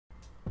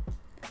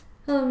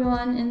Hello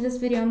everyone, in this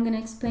video I'm going to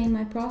explain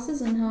my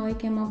process on how I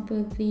came up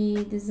with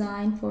the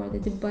design for the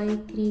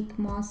Dubai Creek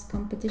Mosque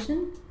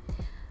competition.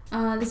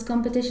 This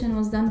competition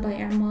was done by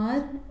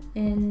Emaar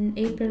in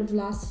April of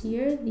last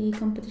year. The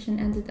competition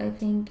ended I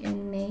think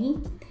in May,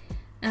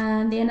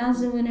 and they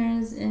announced the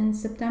winners in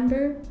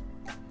September.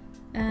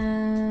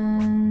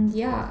 And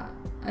yeah,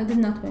 I did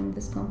not win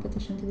this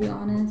competition, to be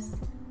honest.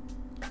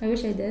 I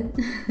wish I did.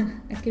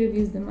 I could have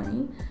used the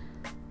money.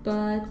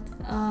 But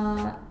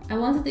I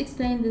wanted to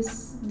explain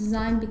this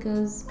design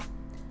because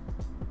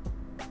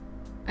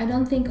I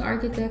don't think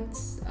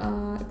architects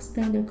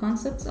explain their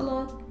concepts a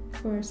lot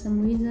for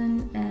some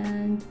reason,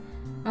 and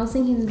I was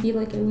thinking it would be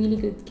like a really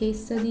good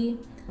case study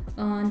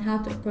on how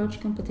to approach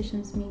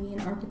competitions maybe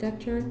in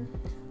architecture,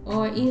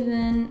 or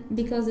even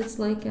because it's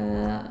like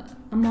a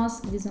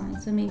mosque design.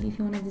 So maybe if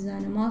you want to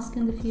design a mosque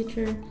in the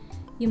future,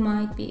 you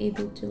might be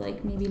able to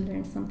like maybe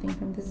learn something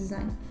from this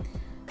design.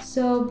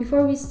 So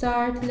before we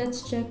start,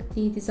 let's check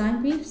the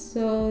design brief.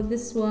 So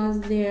this was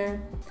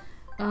their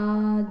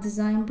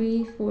design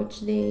brief,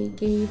 which they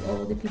gave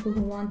all the people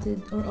who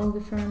wanted, or all the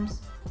firms.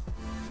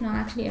 No,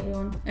 actually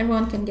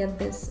everyone can get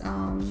this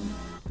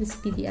this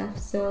PDF.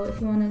 So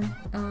if you want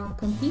to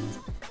compete,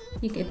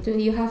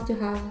 you have to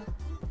have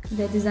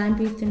the design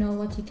brief to know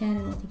what you can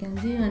and what you can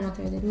do, and what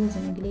are the rules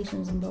and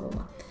regulations and blah blah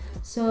blah.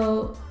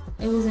 So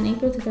it was in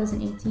April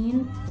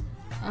 2018.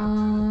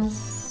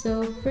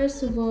 So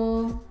first of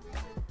all,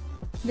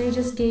 they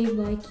just gave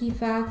like key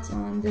facts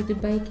on the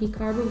Dubai Creek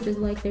Harbour, which is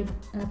like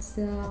it's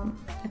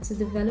a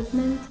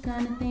development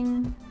kind of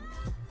thing.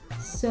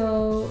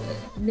 So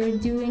they're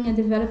doing a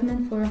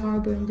development for a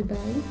harbour in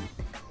Dubai,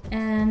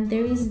 and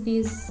there is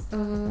this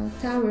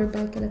tower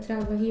by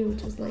Calatrava here,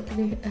 which is like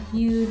a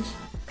huge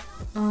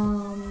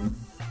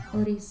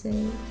what do you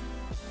say?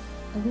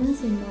 I didn't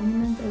say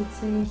monument. I would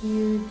say a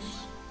huge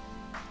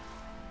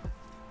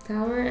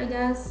tower, I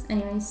guess.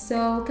 Anyway,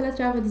 so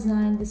Calatrava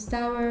designed this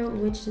tower,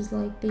 which is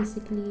like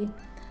basically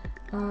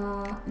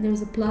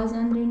there's a plaza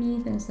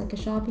underneath, and it's like a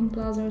shopping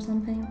plaza or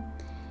something.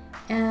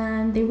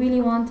 And they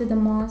really wanted a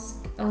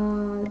mosque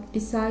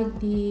beside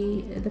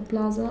the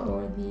plaza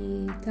or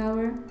the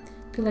tower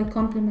to like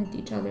complement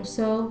each other.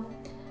 So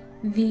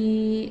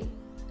the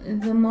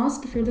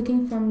mosque, if you're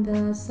looking from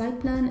the site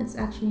plan, it's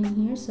actually in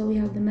here. So we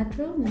have the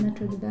metro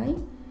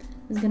Dubai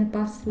is going to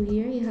pass through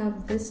here. You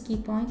have this key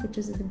point, which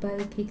is the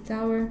Dubai Creek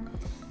Tower,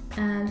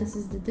 and this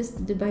is the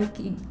Dubai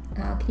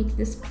Creek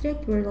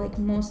district, where like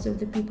most of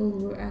the people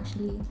who are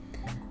actually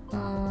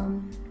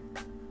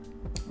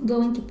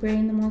going to pray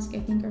in the mosque, I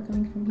think, are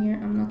coming from here.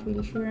 I'm not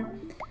really sure.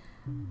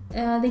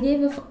 They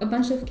gave a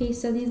bunch of case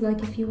studies,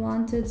 like if you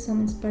wanted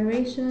some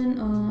inspiration.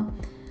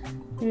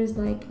 There's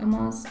like a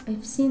mosque.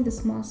 I've seen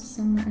this mosque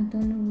somewhere, I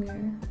don't know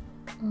where.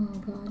 Oh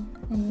god.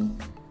 Anyway,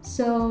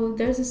 so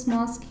there's this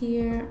mosque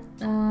here.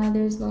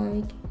 There's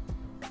like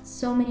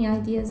so many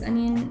ideas. I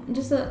mean,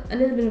 just a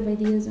little bit of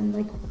ideas on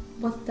like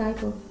what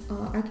type of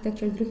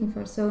architecture they're looking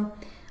for. So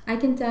I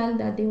can tell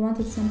that they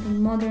wanted something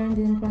modern.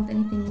 They didn't want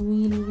anything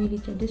really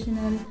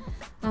traditional.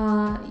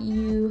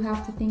 You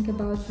have to think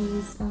about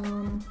these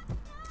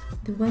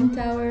the wind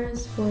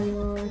towers for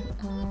your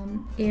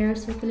air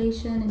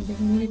circulation and the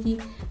humidity,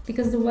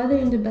 because the weather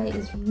in Dubai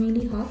is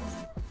really hot,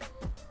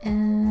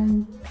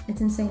 and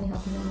it's insanely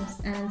hot, to be honest.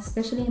 And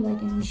especially like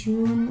in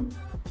June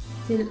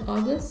till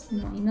August,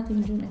 no, not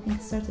even June, I think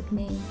it starts at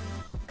May.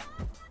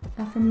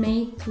 From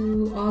May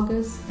to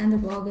August, end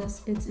of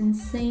August, it's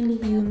insanely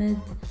humid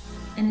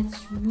and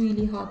it's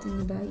really hot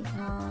in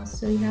Dubai.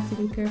 So you have to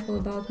be careful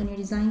about when you're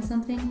designing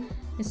something,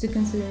 is to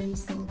consider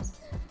these things.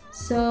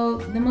 So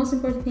the most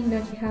important thing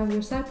that you have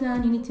your site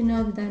plan, you need to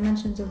know the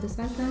dimensions of the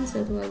site plan.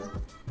 So it was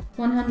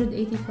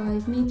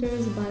 185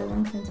 meters by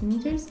 120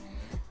 meters.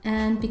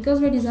 And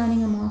because we're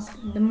designing a mosque,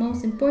 the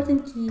most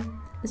important key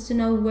is to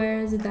know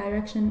where is the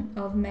direction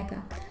of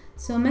Mecca.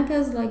 So Mecca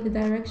is like the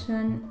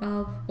direction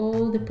of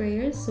all the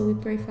prayers. So we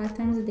pray 5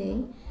 times a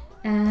day,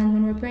 and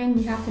when we're praying,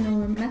 we have to know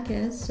where Mecca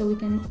is so we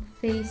can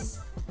face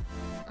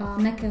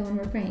Mecca when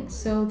we're praying.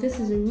 So this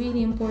is a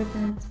really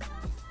important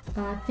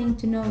thing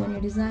to know when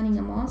you're designing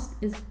a mosque,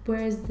 is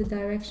where is the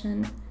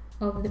direction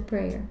of the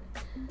prayer.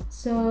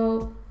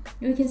 So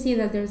we can see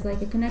that there's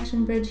like a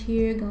connection bridge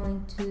here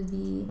going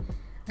to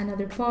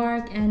another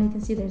park, and we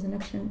can see there's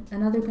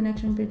another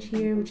connection bridge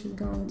here which is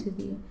going to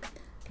the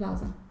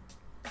plaza.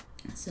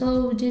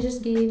 So they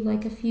just gave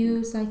like a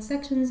few site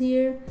sections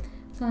here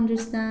to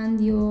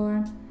understand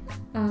your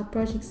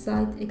project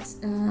site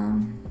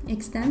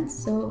extent.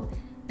 So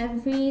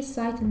every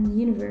site in the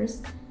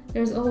universe,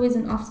 there's always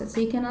an offset,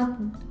 so you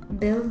cannot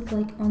build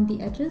like on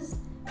the edges.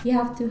 You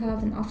have to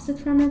have an offset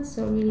from it.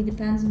 So it really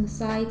depends on the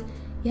site.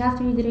 You have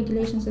to read the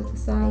regulations of the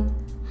site,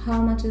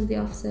 how much is the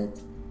offset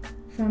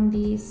from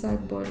the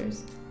site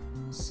borders.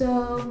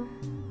 So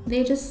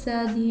they just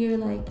said here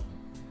like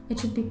it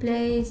should be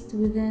placed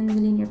within the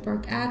linear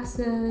park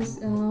axis.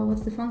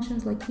 What's the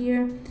functions, like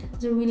here,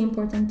 those are really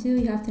important too.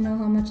 You have to know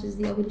how much is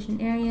the ablution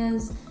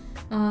areas,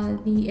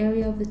 the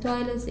area of the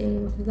toilets, the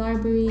area of the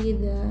library,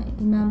 the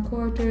imam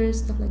quarters,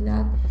 stuff like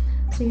that.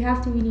 So you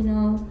have to really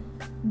know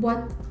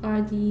what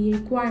are the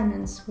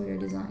requirements for your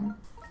design.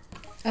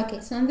 Okay,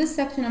 so in this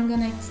section I'm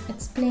gonna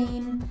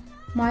explain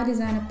my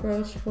design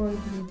approach for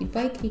the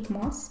Dubai Creek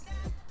Mosque.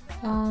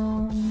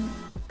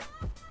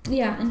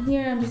 Yeah, and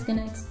here I'm just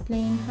gonna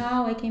explain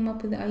how I came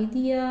up with the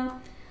idea,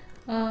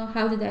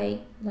 how did I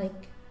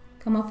like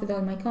come up with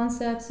all my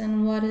concepts,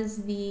 and what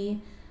is the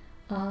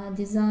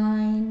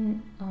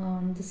design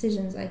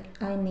decisions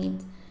I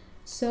made.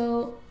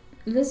 So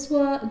this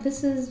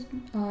is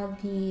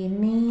the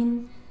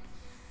main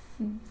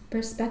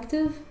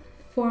perspective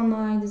for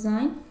my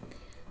design.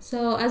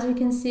 So as we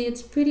can see,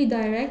 it's pretty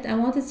direct. I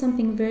wanted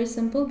something very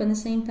simple but at the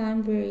same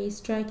time very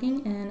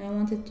striking, and I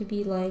wanted to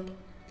be like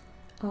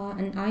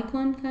an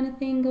icon kind of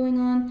thing going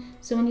on.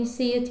 So when you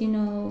see it, you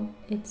know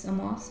it's a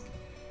mosque.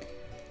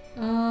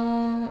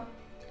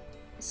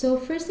 So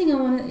first thing I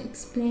want to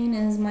explain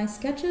is my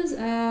sketches.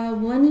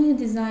 When you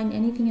design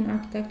anything in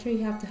architecture,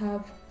 you have to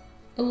have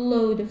a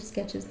load of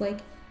sketches. Like,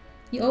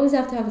 you always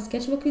have to have a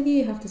sketchbook with you.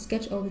 You have to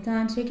sketch all the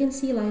time. So you can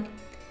see, like,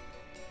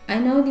 I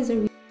know these are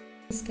really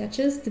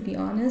sketches, to be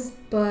honest,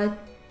 but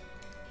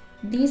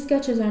these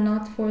sketches are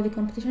not for the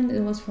competition.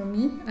 It was for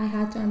me. I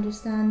had to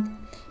understand,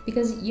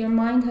 because your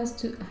mind has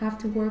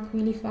to work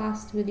really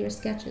fast with your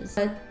sketches,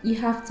 but you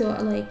have to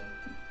like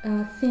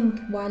think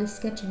while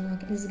sketching,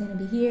 like, is it gonna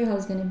be here, how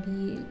it's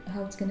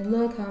gonna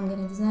look, how I'm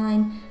gonna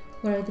design,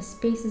 what are the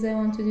spaces I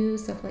want to do,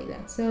 stuff like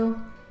that. So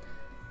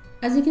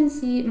as you can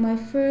see, my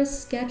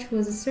first sketch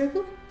was a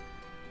circle.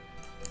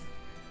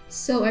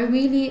 So I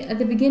really, at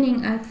the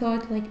beginning, I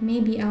thought like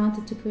maybe I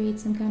wanted to create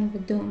some kind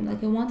of a dome,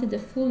 like I wanted a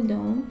full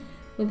dome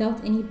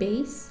without any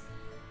base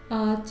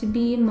to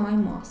be my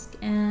mosque.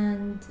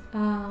 And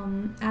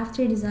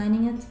after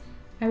designing it,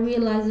 I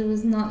realized it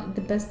was not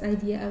the best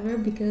idea ever,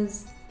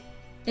 because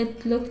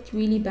it looked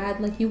really bad.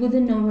 Like, you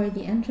wouldn't know where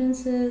the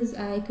entrance is.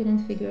 I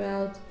couldn't figure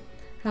out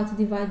how to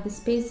divide the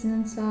spaces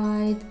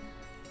inside.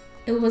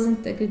 It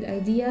wasn't a good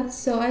idea,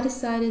 so I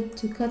decided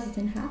to cut it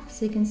in half.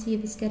 So you can see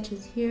the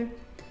sketches here.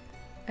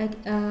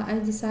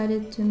 I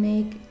decided to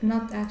make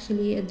not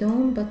actually a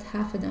dome, but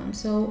half a dome.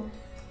 So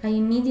I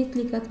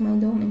immediately cut my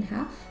dome in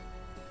half,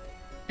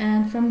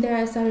 and from there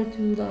I started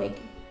to like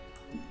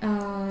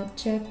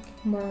check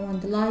where I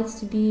want the lights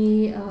to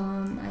be.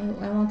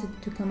 I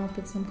wanted to come up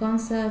with some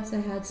concepts.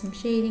 I had some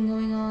shading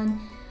going on.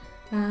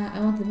 I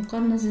wanted the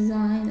muqarnas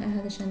design. I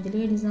had a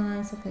chandelier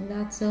design, stuff like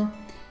that. So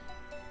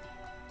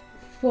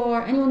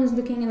for anyone who's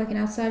looking like an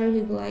outsider,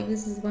 who'd be like,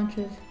 this is a bunch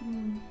of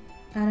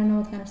I don't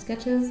know what kind of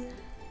sketches.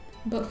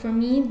 But for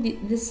me,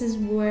 this is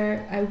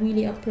where I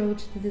really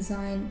approached the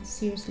design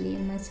seriously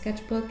in my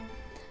sketchbook,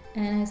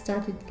 and I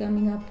started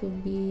coming up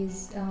with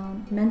these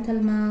mental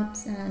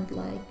maps and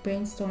like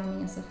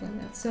brainstorming and stuff like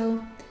that.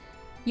 So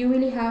you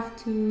really have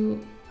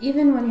to,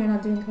 even when you're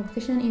not doing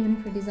competition, even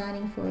for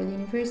designing for the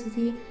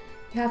university,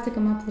 you have to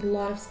come up with a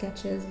lot of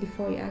sketches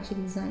before you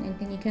actually design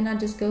anything. You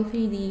cannot just go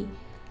 3D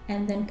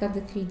and then cut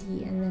the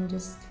 3D and then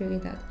just figure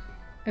it out.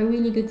 A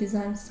really good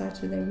design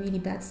starts with a really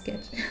bad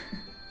sketch.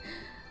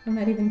 I'm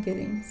not even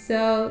kidding.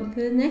 So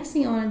the next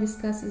thing I want to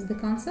discuss is the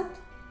concept.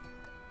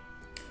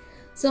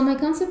 So my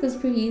concept was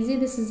pretty easy.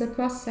 This is a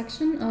cross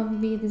section of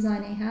the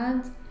design I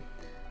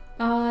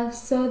had.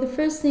 So the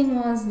first thing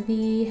was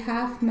the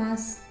half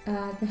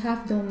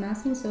dome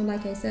massing. So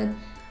like I said,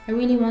 I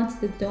really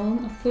wanted the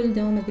dome, a full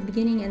dome at the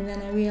beginning, and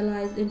then I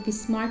realized it would be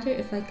smarter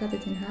if I cut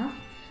it in half.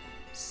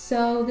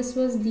 So this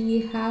was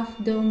the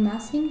half dome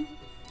massing.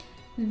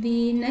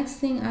 The next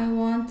thing I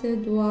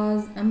wanted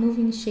was a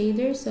moving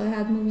shader. So I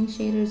had moving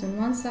shaders on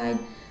one side.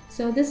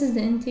 So this is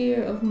the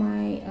interior of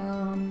my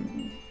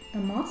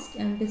mosque,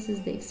 and this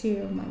is the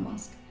exterior of my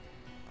mosque.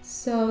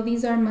 So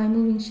these are my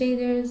moving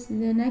shaders.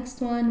 The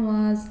next one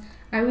was,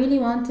 I really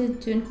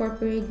wanted to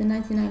incorporate the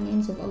 99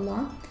 names of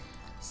Allah.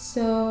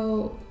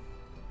 So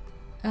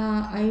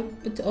I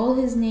put all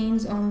his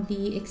names on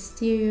the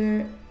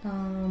exterior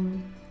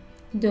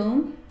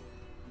dome,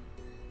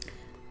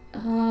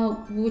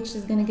 which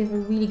is gonna give a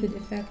really good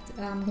effect.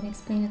 I'm gonna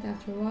explain it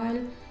after a while.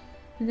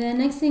 The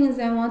next thing is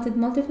I wanted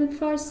multiple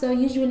floors. So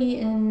usually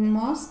in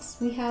mosques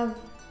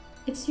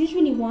it's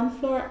usually one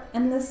floor,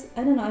 unless,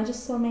 I don't know, I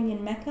just saw maybe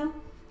in Mecca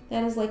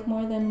that is like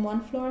more than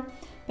one floor.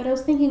 But I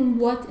was thinking,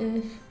 what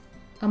if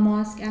a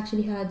mosque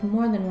actually had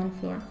more than one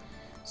floor?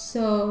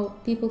 So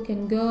people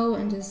can go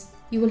and just,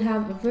 you will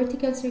have a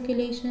vertical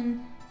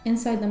circulation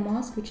inside the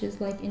mosque, which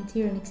is like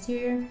interior and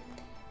exterior,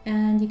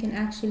 and you can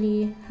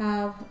actually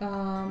have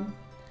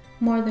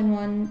more than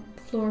one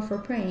floor for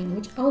praying,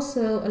 which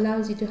also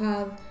allows you to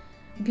have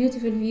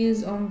beautiful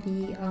views on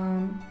the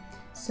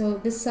so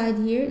this side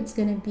here, it's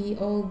gonna be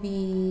all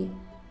the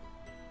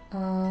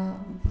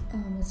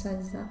what side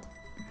is that?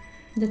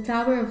 The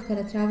Tower of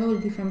Calatrava will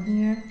be from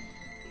here,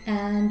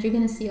 and you're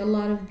gonna see a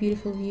lot of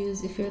beautiful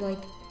views if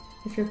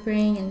you're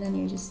praying and then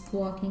you're just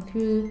walking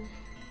through.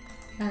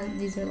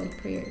 These are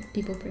like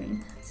people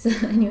praying. So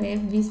anyway,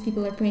 if these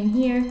people are praying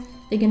here,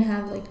 they're gonna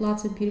have like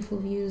lots of beautiful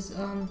views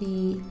on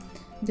the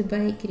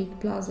Dubai Creek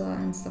Plaza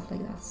and stuff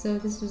like that. So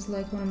this was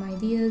like one of my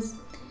ideas.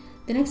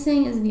 The next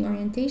thing is the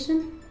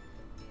orientation.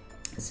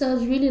 So I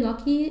was really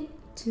lucky.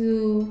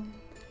 to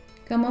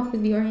come up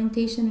with the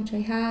orientation which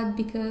I had,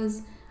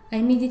 because I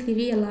immediately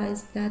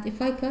realized that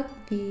if I cut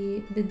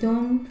the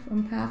dome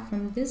from half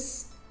from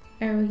this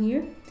arrow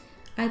here,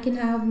 I can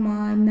have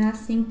my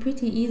massing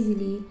pretty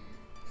easily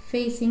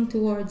facing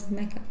towards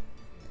Mecca.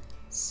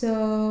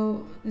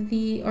 So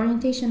the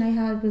orientation I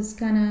had was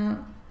it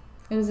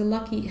was a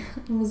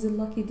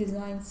lucky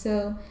design.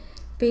 So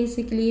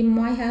basically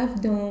my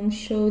half dome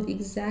showed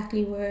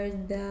exactly where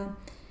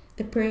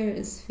the prayer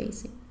is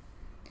facing.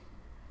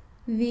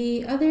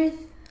 The other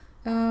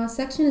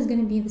section is going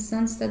to be the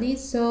sun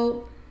studies.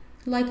 So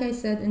like I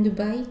said, in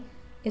Dubai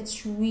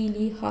it's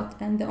really hot,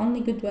 and the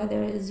only good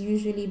weather is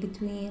usually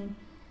between,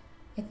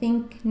 I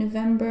think,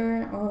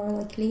 November or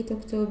like late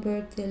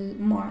October till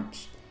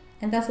March,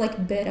 and that's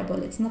like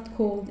bearable. It's not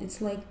cold,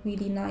 it's like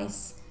really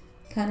nice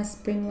kind of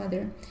spring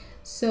weather.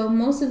 So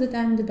most of the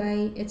time in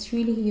Dubai it's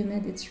really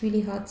humid, it's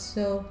really hot.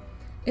 So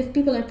if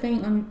people are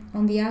playing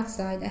on the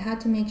outside, I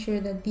had to make sure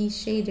that these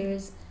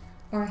shaders,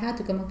 or I had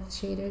to come up with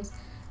shaders,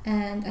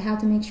 and I had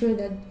to make sure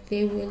that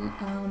they will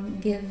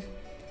give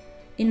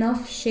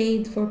enough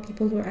shade for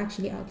people who are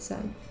actually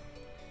outside.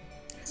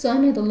 So I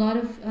made a lot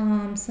of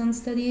sun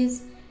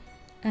studies,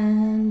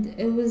 and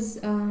it was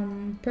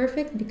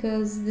perfect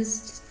because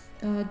this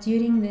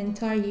during the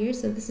entire year,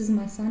 so this is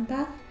my sun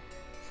path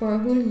for a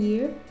whole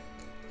year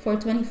for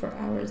 24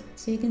 hours.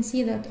 So you can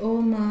see that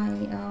all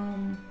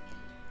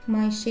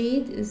my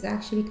shade is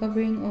actually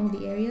covering all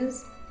the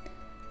areas.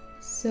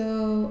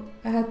 So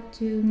I had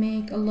to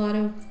make a lot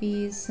of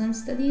these sun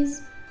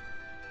studies.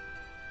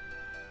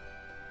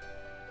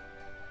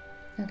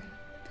 Okay,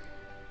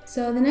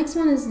 so the next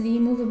one is the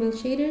movable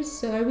shaders.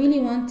 So I really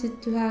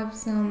wanted to have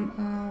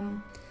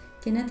some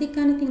kinetic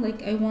kind of thing,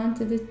 like I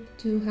wanted it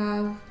to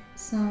have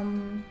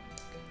some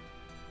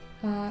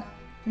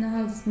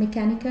now this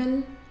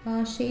mechanical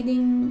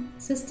shading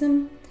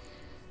system.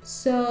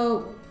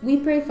 So we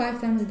pray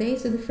 5 times a day.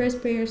 So the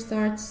first prayer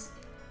starts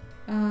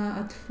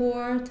at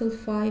 4 till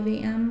 5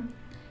 a.m.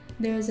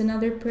 There's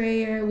another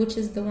prayer, which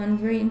is the one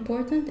very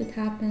important. It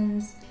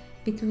happens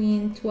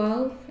between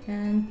 12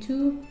 and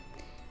 2.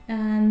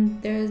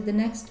 And there's the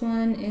next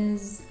one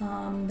is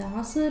the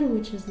Asr,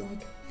 which is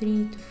like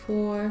 3 to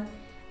 4.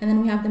 And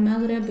then we have the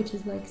Maghrib, which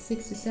is like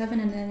 6 to 7.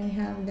 And then we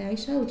have the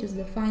Isha, which is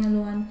the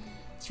final one.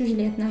 It's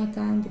usually at night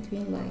time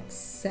between like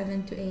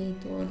 7 to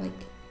 8 or like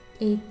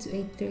 8 to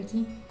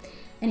 8:30.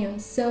 Anyway,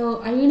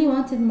 so I really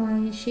wanted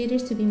my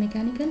shaders to be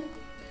mechanical.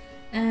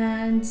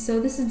 And so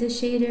this is the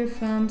shader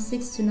from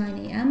 6 to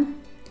 9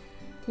 a.m.,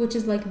 which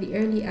is like the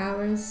early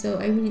hours. So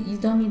you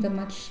don't need that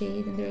much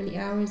shade in the early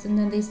hours. And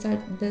then they start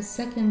the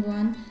second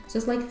one. So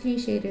it's like 3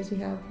 shaders. We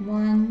have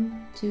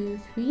 1, 2,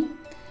 3.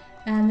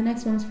 And the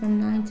next one is from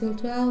 9 till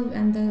 12.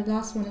 And the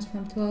last one is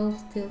from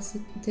 12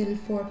 till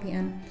 4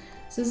 p.m.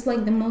 So it's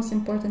like the most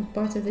important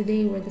part of the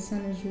day where the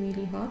sun is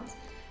really hot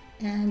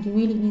and you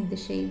really need the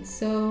shade.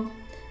 So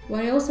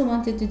what I also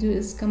wanted to do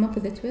is come up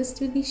with a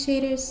twist with these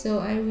shaders. So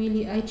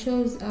I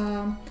chose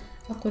a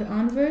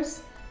Quran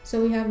verse.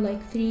 So we have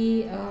like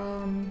three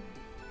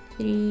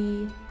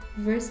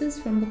verses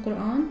from the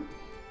Quran,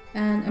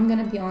 and I'm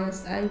gonna be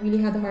honest, I really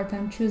had a hard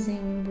time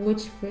choosing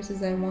which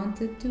verses I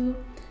wanted to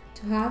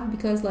have,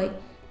 because like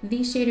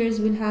these shaders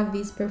will have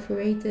these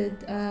perforated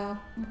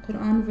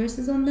Quran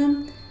verses on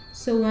them.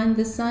 So when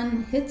the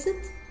sun hits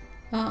it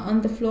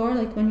on the floor,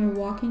 like when you're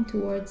walking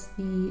towards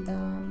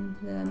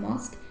the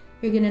mosque,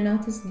 you're gonna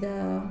notice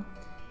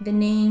the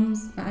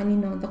names,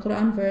 the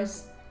Quran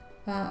verse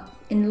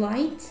in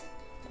light,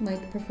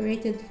 like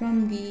perforated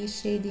from the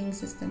shading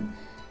system.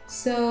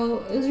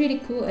 So it was really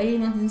cool. I really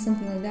wanted to do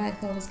something like that. I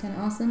thought it was kind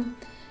of awesome.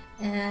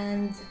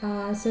 And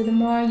so the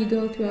more you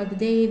go throughout the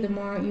day, the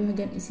more you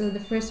get. So the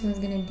first one is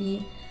gonna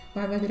be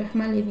وعباد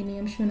الرحمن الذين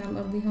يمشون على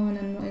الأرض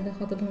هونا وإذا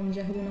خاطبهم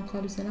الجاهلون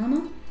قالوا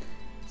سلاما.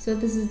 So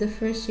this is the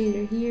first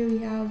shader here we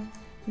have,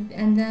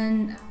 and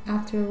then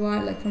after a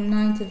while, like from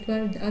 9 to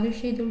 12, the other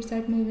shader will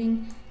start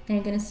moving, and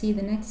you're gonna see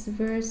the next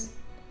verse,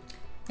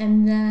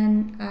 and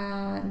then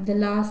the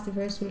last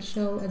verse will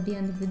show at the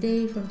end of the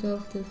day from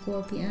 12 to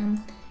 4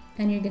 p.m.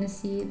 and you're gonna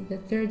see the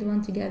third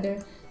one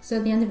together. So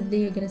at the end of the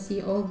day, you're gonna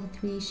see all the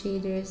 3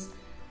 shaders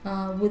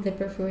with the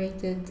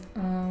perforated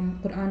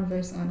Quran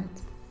verse on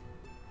it.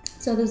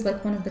 So this is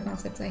like one of the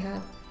concepts I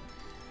have.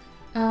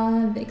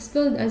 The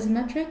exploded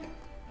isometric.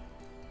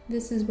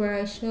 This is where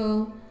I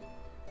show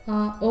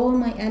all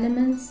my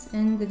elements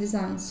in the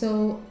design.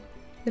 So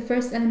the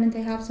first element I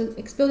have, so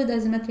exploded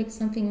isometric is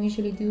something we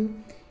usually do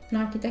in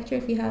architecture.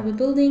 If you have a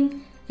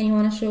building and you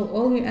want to show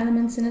all your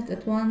elements in it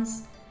at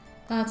once,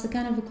 it's a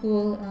kind of a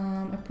cool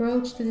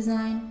approach to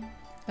design.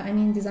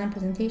 Design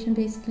presentation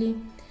basically.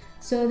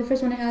 So the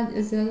first one I had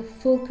is a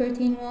full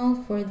curtain wall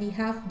for the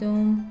half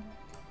dome,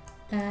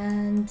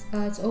 and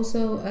it's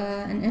also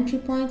an entry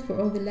point for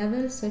all the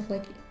levels. So if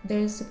like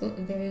there's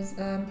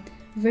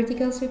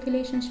vertical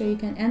circulation, so you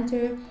can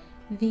enter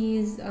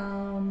these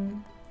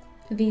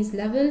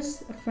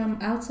levels from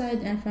outside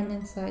and from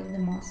inside the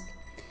mosque.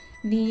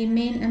 The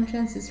main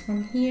entrance is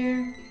from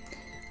here.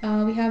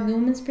 We have the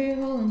women's prayer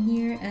hall in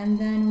here, and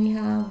then we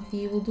have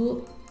the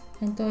wudu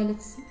and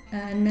toilets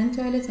and men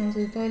toilets, and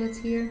also the toilets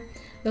here.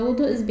 The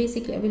wudu is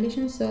basically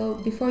ablution, so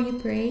before you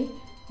pray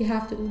you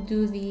have to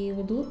do the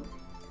wudu.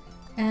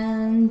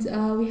 And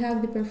we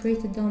have the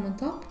perforated dome on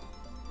top,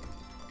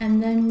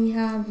 and then we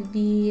have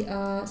the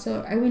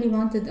so I really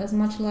wanted as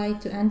much light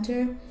to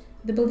enter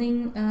the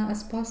building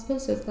as possible,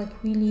 so it's like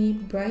really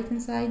bright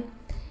inside.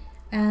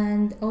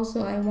 And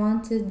also I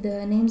wanted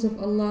the names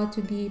of Allah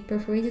to be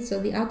perforated, so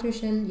the outer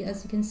shell,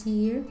 as you can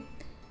see here,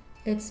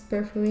 it's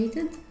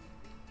perforated.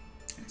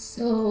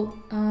 So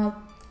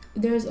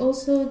there's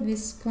also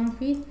this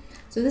concrete,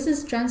 so this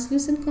is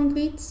translucent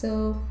concrete,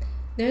 so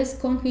there's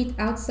concrete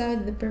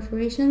outside the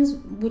perforations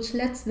which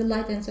lets the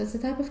light in. So it's a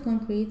type of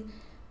concrete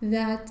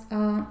that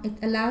it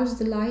allows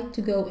the light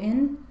to go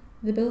in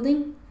the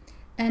building.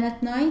 And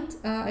at night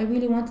I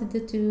really wanted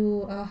it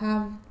to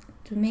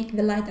make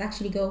the light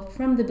actually go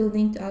from the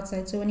building to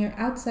outside. So when you're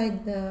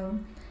outside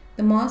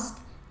the mosque,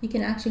 you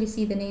can actually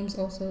see the names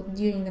also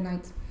during the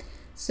night.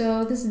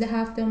 So this is the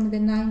half dome with the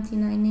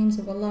 99 names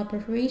of Allah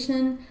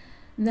perforation.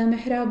 The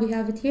mihrab, we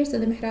have it here. So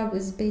the mihrab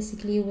is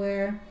basically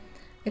where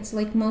it's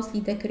like mostly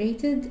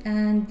decorated,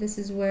 and this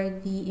is where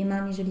the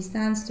imam usually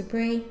stands to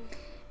pray.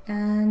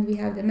 And we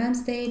have the imam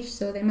stage.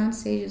 So the imam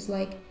stage is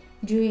like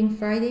during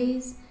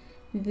Fridays,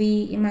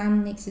 the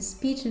imam makes a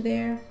speech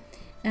there.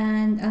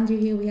 And under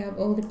here we have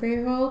all the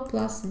prayer hall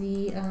plus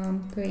the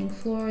praying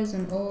floors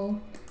on all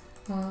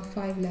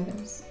 5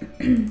 levels.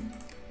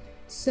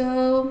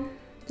 So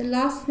the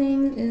last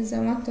thing is I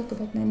want to talk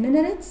about my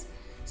minarets.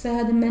 So I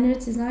had a minaret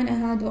design. I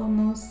had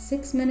almost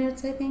 6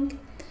 minarets, I think.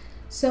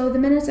 So the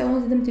minarets, I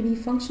wanted them to be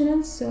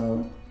functional,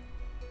 so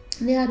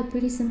they had a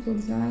pretty simple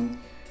design.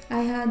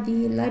 I had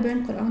the library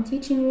and Quran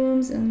teaching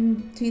rooms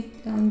on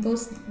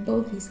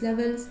both these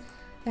levels.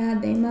 I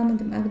had the imam and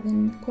the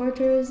muaddin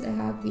quarters. I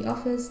have the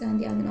office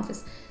and the admin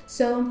office.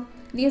 So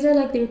these are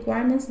like the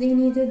requirements they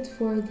needed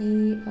for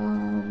the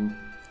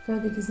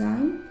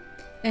design,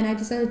 and I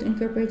decided to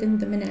incorporate in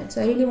the minaret.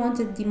 So I really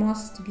wanted the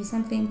mosque to be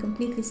something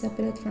completely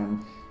separate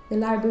from the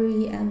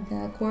library and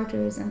the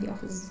quarters and the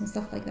offices and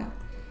stuff like that.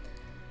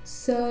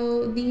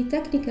 So the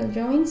technical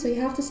drawings, so you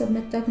have to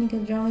submit technical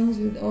drawings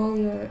with all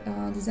your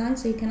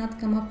designs, so you cannot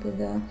come up with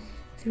a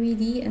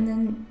 3D and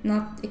then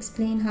not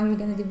explain how you're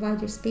going to divide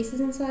your spaces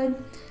inside.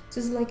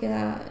 So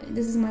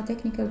this is my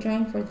technical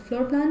drawing for the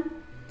floor plan.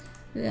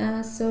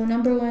 So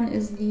number 1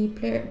 is the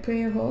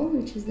prayer hall,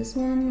 which is this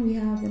one. We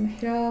have the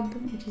mihrab,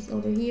 which is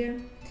over here.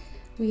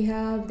 We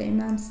have the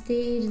imam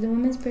stage, the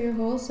women's prayer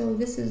hall, so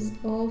this is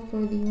all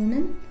for the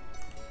women.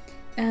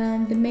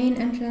 And the main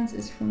entrance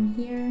is from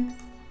here.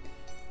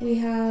 We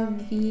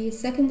have the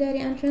secondary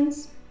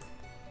entrance,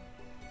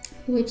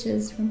 which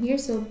is from here.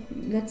 So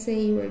let's say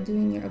you were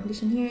doing your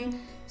ablution here.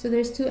 So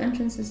there's 2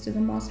 entrances to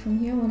the mosque from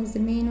here. One is the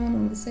main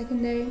one the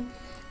secondary.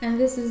 And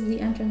this is the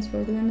entrance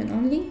for the women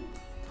only.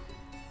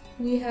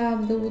 We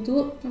have the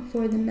wudu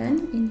for the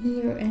men in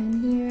here and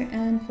in here,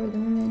 and for the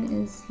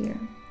women is here.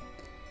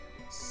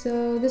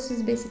 So this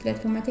is basically it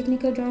for my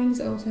technical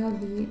drawings. I also have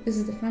this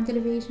is the front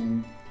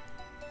elevation.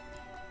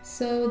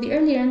 So the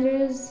early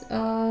renders,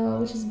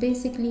 which is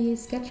basically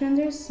sketch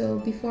renders. So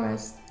before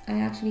I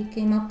actually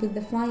came up with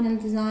the final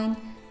design,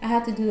 I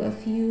had to do a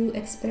few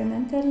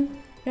experimental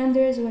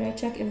renders where I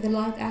check if the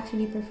light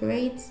actually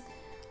perforates,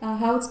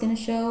 how it's gonna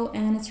show.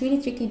 And it's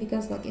really tricky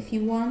because like if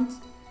you want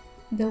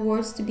the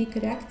words to be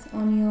correct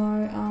on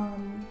your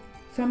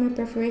from your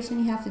perforation,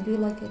 you have to do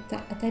like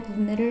a type of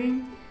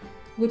mirroring,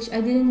 which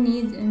I didn't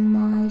need in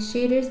my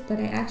shaders, but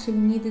I actually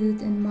needed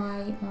it in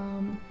my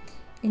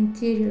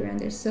interior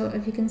renders. So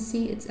if you can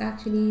see, it's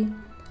actually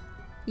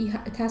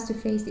it has to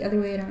face the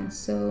other way around.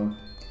 So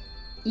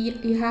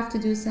you have to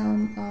do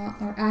some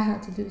or I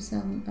had to do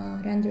some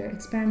render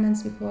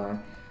experiments before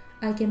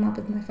I came up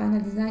with my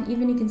final design.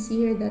 Even you can see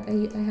here that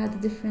I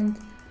had different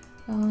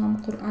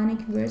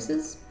Quranic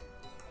verses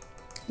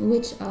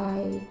which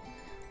I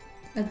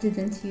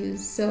didn't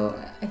use. So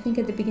I think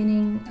at the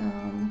beginning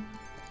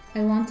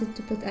I wanted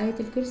to put Ayat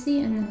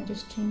al-Kursi, and then I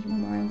just changed my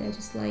mind. I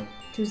just like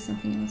choose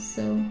something else.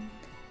 So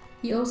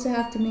you also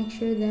have to make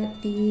sure that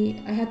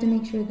I had to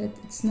make sure that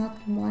it's not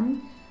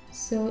one.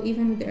 So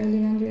even with the early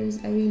renders,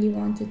 I really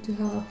wanted to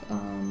have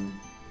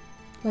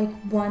like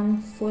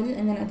one full,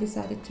 and then I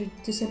decided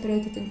to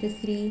separate it into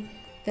 3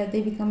 that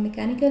they become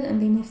mechanical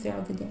and they move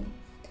throughout the day.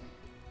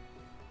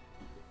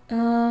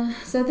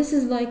 So this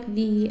is like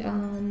the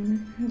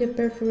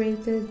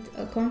perforated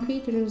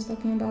concrete that I was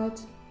talking about,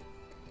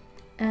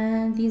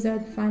 and these are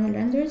the final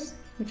renders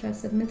which I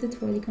submitted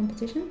for the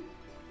competition.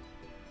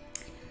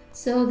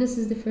 So this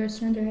is the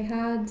first render I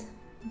had,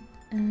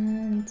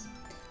 and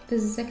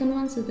this is the second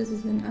one. So this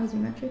is an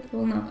isometric,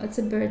 well no, it's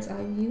a bird's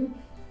eye view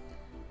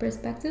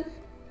perspective,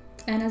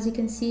 and as you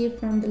can see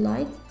from the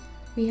light,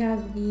 we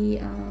have the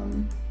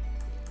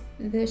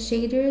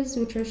shaders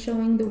which are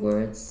showing the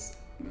words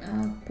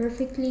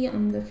perfectly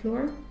on the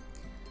floor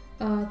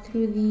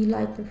through the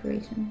light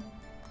perforation.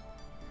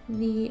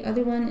 The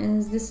other one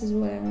is, this is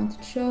what I wanted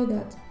to show,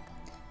 that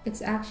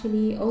it's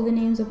actually all the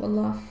names of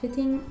Allah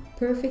fitting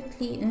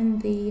perfectly in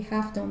the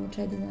half dome which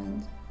I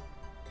designed.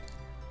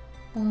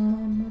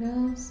 What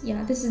else?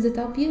 Yeah, this is the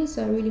top view,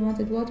 so I really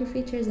wanted water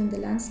features, and the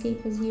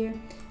landscape was here.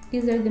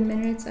 These are the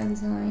minarets I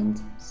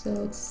designed,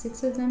 so it's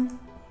 6 of them.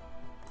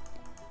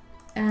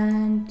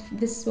 And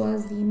this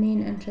was the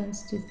main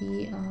entrance to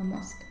the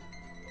mosque.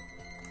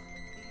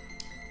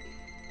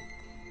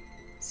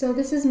 So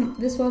this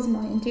was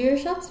my interior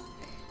shot,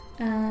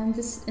 and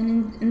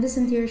in this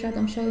interior shot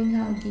I'm showing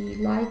how the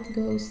light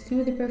goes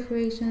through the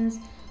perforations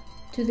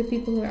to the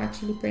people who are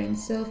actually praying.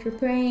 So if you're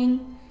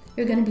praying,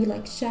 you're gonna be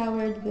like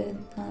showered with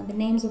the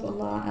names of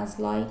Allah as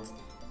light,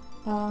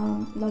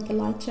 like a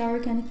light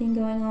shower kind of thing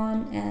going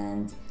on.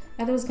 And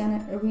I thought it was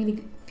kind of a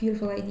really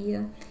beautiful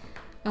idea.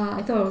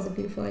 I thought it was a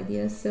beautiful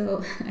idea,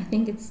 so I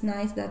think it's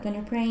nice that when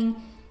you're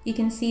praying, you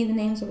can see the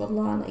names of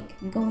Allah like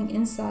going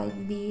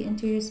inside the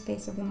interior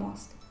space of the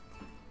mosque.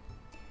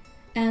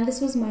 And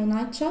this was my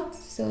night shot.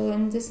 So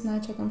in this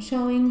night shot, I'm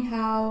showing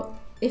how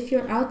if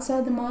you're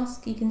outside the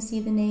mosque, you can see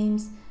the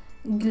names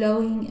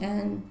glowing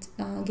and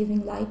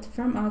giving light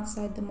from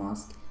outside the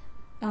mosque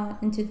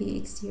into the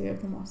exterior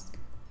of the mosque.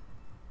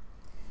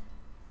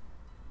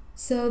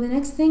 So the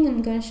next thing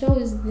I'm going to show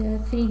is the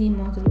 3D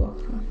model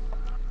walkthrough.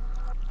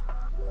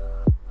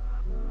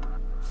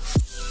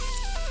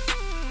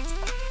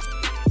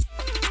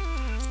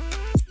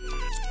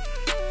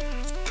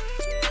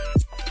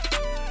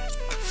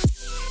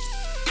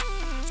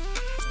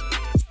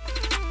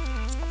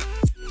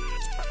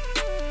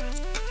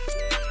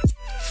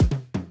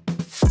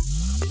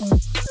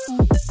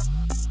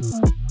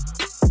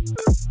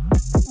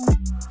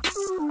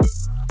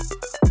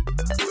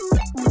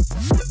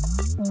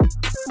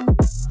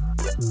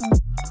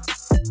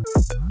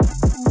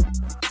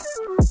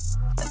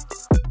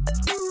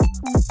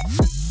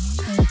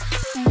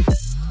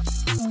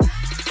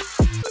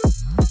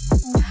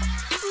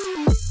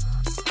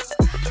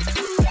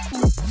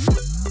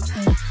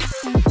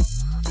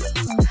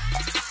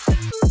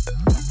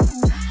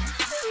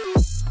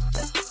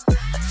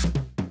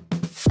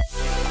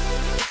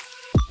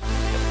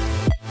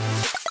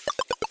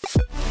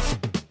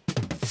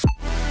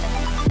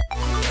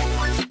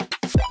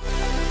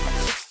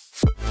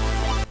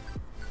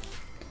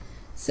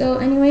 So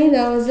anyway,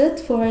 that was it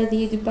for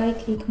the Dubai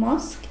Creek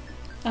Mosque.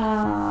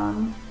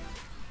 I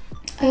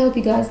hope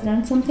you guys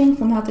learned something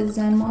from how to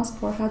design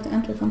mosque or how to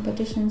enter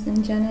competitions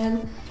in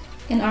general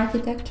in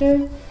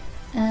architecture.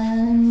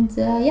 And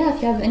yeah,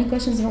 if you have any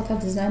questions about how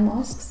to design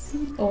mosques,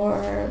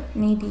 or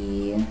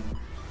maybe,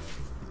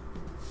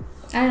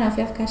 I don't know, if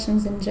you have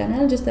questions in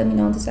general, just let me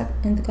know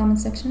in the comment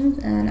section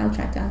and I'll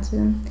try to answer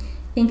them.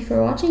 Thank you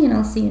for watching, and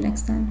I'll see you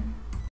next time.